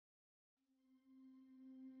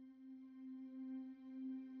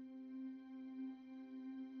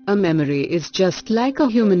A memory is just like a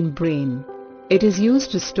human brain. It is used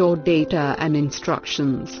to store data and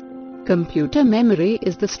instructions. Computer memory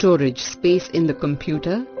is the storage space in the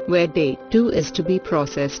computer, where data is to be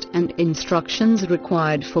processed and instructions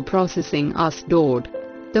required for processing are stored.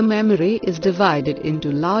 The memory is divided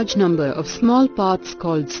into large number of small parts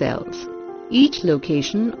called cells. Each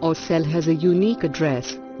location or cell has a unique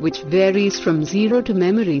address, which varies from 0 to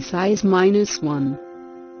memory size -1.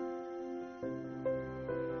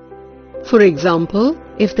 For example,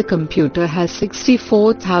 if the computer has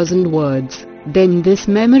 64,000 words, then this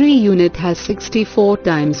memory unit has 64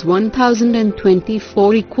 times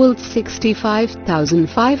 1024 equals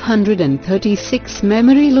 65,536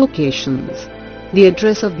 memory locations. The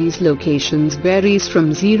address of these locations varies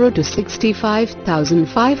from 0 to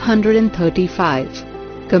 65,535.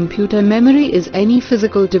 Computer memory is any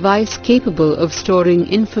physical device capable of storing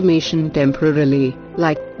information temporarily,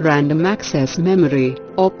 like random access memory,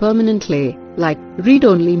 or permanently, like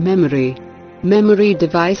read-only memory. Memory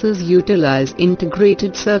devices utilize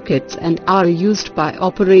integrated circuits and are used by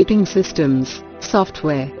operating systems,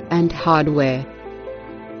 software, and hardware.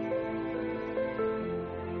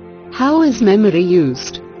 How is memory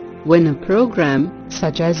used? When a program,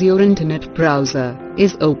 such as your internet browser,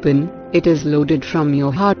 is open, it is loaded from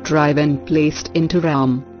your hard drive and placed into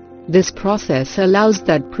RAM. This process allows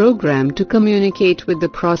that program to communicate with the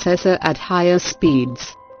processor at higher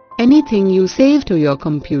speeds. Anything you save to your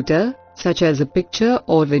computer, such as a picture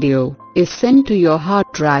or video, is sent to your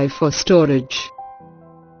hard drive for storage.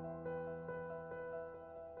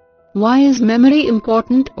 Why is memory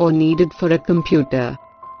important or needed for a computer?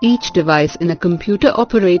 Each device in a computer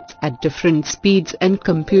operates at different speeds, and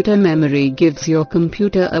computer memory gives your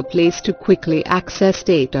computer a place to quickly access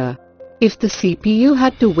data. If the CPU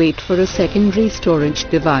had to wait for a secondary storage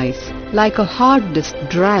device, like a hard disk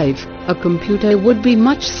drive, a computer would be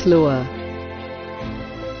much slower.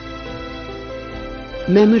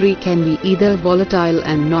 Memory can be either volatile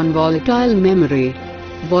and non-volatile memory.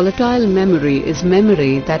 Volatile memory is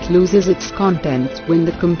memory that loses its contents when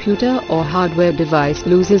the computer or hardware device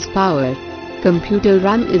loses power. Computer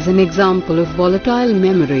RAM is an example of volatile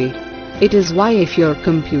memory. It is why if your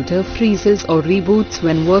computer freezes or reboots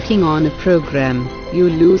when working on a program, you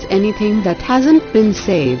lose anything that hasn't been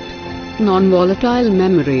saved. Non-volatile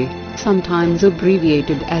memory, sometimes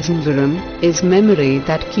abbreviated as NVRAM, is memory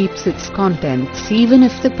that keeps its contents even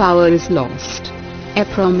if the power is lost.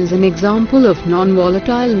 EPROM is an example of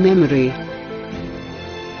non-volatile memory.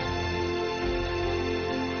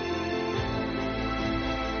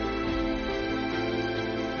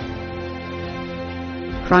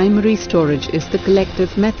 Primary storage is the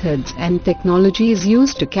collective methods and technologies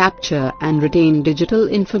used to capture and retain digital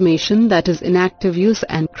information that is in active use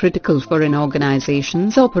and critical for an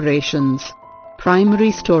organization's operations.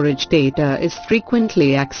 Primary storage data is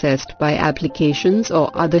frequently accessed by applications or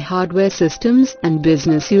other hardware systems and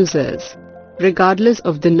business users. Regardless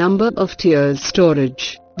of the number of tiers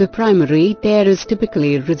storage, the primary tier is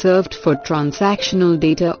typically reserved for transactional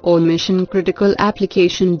data or mission-critical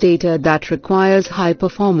application data that requires high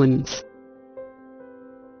performance.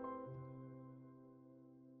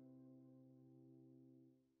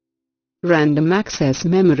 Random access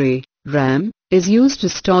memory, RAM, is used to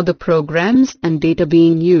store the programs and data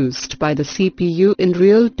being used by the CPU in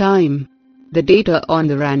real time. The data on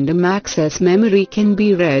the random access memory can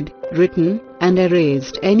be read, written, and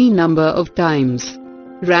erased any number of times.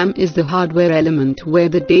 RAM is the hardware element where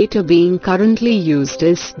the data being currently used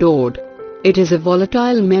is stored. It is a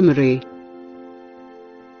volatile memory.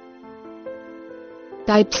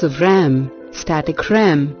 Types of RAM: static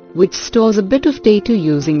RAM, which stores a bit of data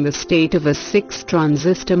using the state of a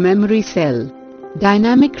 6-transistor memory cell.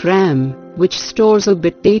 Dynamic RAM, which stores a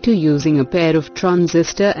bit data using a pair of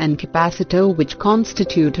transistor and capacitor which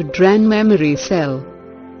constitute a DRAM memory cell.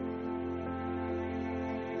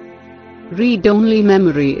 Read-only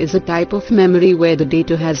memory is a type of memory where the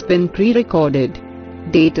data has been pre-recorded.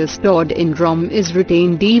 Data stored in ROM is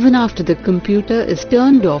retained even after the computer is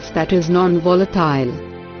turned off, that is non-volatile.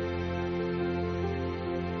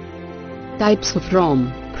 Types of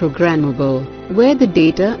ROM: programmable, where the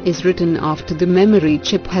data is written after the memory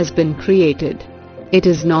chip has been created. It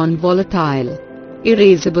is non-volatile.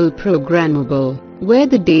 Erasable programmable, where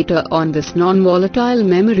the data on this non-volatile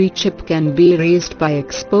memory chip can be erased by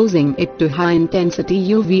exposing it to high-intensity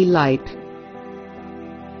UV light.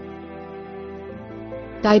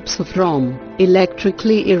 Types of ROM: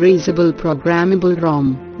 electrically erasable programmable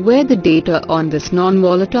ROM, where the data on this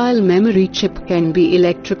non-volatile memory chip can be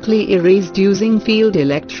electrically erased using field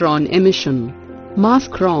electron emission.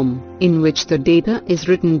 Mask ROM, in which the data is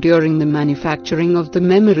written during the manufacturing of the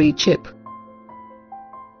memory chip.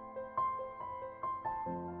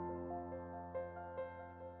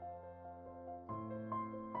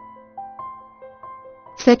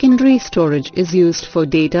 Secondary storage is used for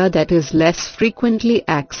data that is less frequently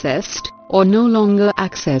accessed, or no longer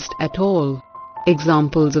accessed at all.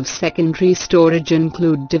 Examples of secondary storage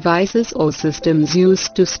include devices or systems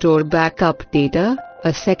used to store backup data,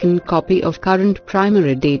 a second copy of current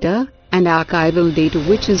primary data, and archival data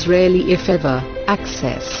which is rarely, if ever,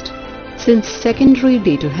 accessed. Since secondary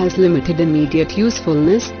data has limited immediate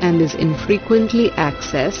usefulness and is infrequently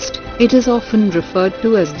accessed, it is often referred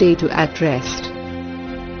to as data at rest.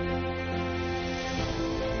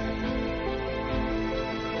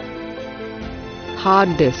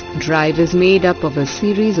 Hard disk drive is made up of a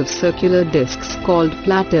series of circular disks called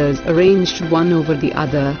platters arranged one over the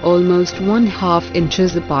other almost 1/2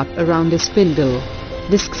 inches apart around a spindle.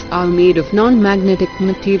 Disks are made of non-magnetic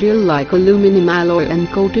material like aluminum alloy and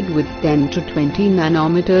coated with 10 to 20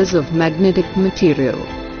 nanometers of magnetic material.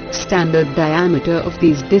 Standard diameter of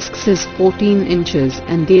these disks is 14 inches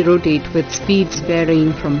and they rotate with speeds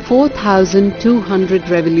varying from 4,200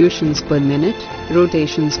 revolutions per minute,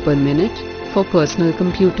 rotations per minute, for personal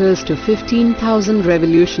computers to 15,000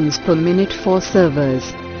 revolutions per minute for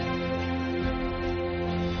servers.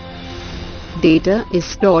 Data is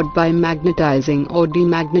stored by magnetizing or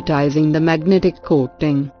demagnetizing the magnetic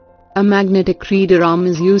coating. A magnetic reader arm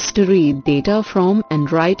is used to read data from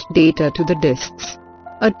and write data to the disks.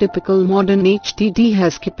 A typical modern HDD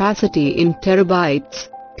has capacity in terabytes,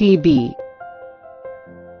 TB.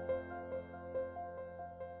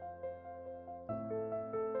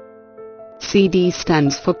 CD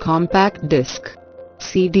stands for compact disc.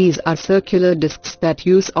 CDs are circular discs that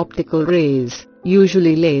use optical rays,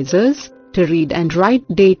 usually lasers, to read and write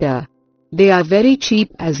data. They are very cheap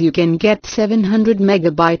as you can get 700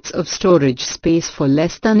 megabytes of storage space for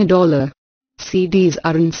less than $1. CDs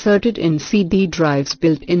are inserted in CD drives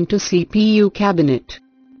built into CPU cabinet.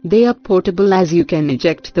 They are portable as you can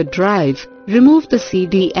eject the drive, remove the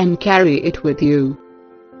CD and carry it with you.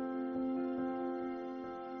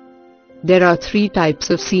 There are three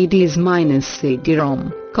types of CDs minus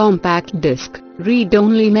CD-ROM: compact disc,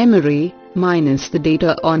 read-only memory, minus the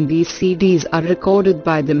data on these CDs are recorded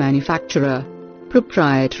by the manufacturer.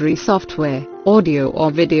 Proprietary software, audio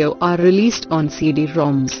or video are released on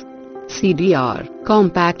CD-ROMs. CDR,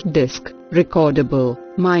 compact disc, recordable,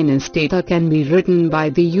 minus data can be written by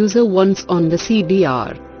the user once on the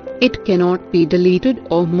CDR. It cannot be deleted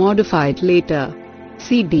or modified later.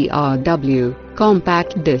 CDRW,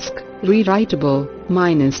 compact disc, rewritable,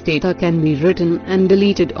 minus data can be written and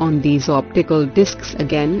deleted on these optical discs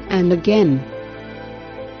again and again.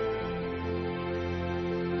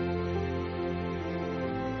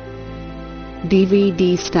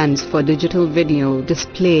 DVD stands for digital video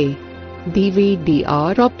display. DVD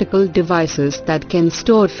are optical devices that can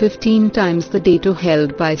store 15 times the data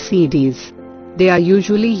held by CDs. They are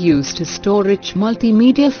usually used to store rich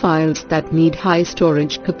multimedia files that need high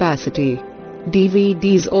storage capacity.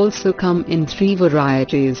 DVDs also come in three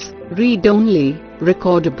varieties: read-only,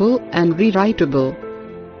 recordable, and rewritable.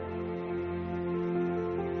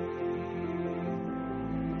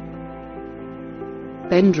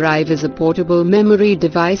 Pen drive is a portable memory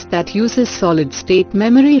device that uses solid-state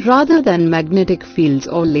memory rather than magnetic fields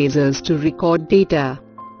or lasers to record data.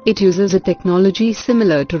 It uses a technology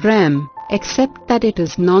similar to RAM, except that it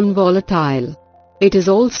is non-volatile. It is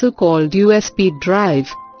also called USB drive,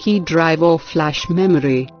 key drive or flash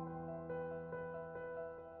memory.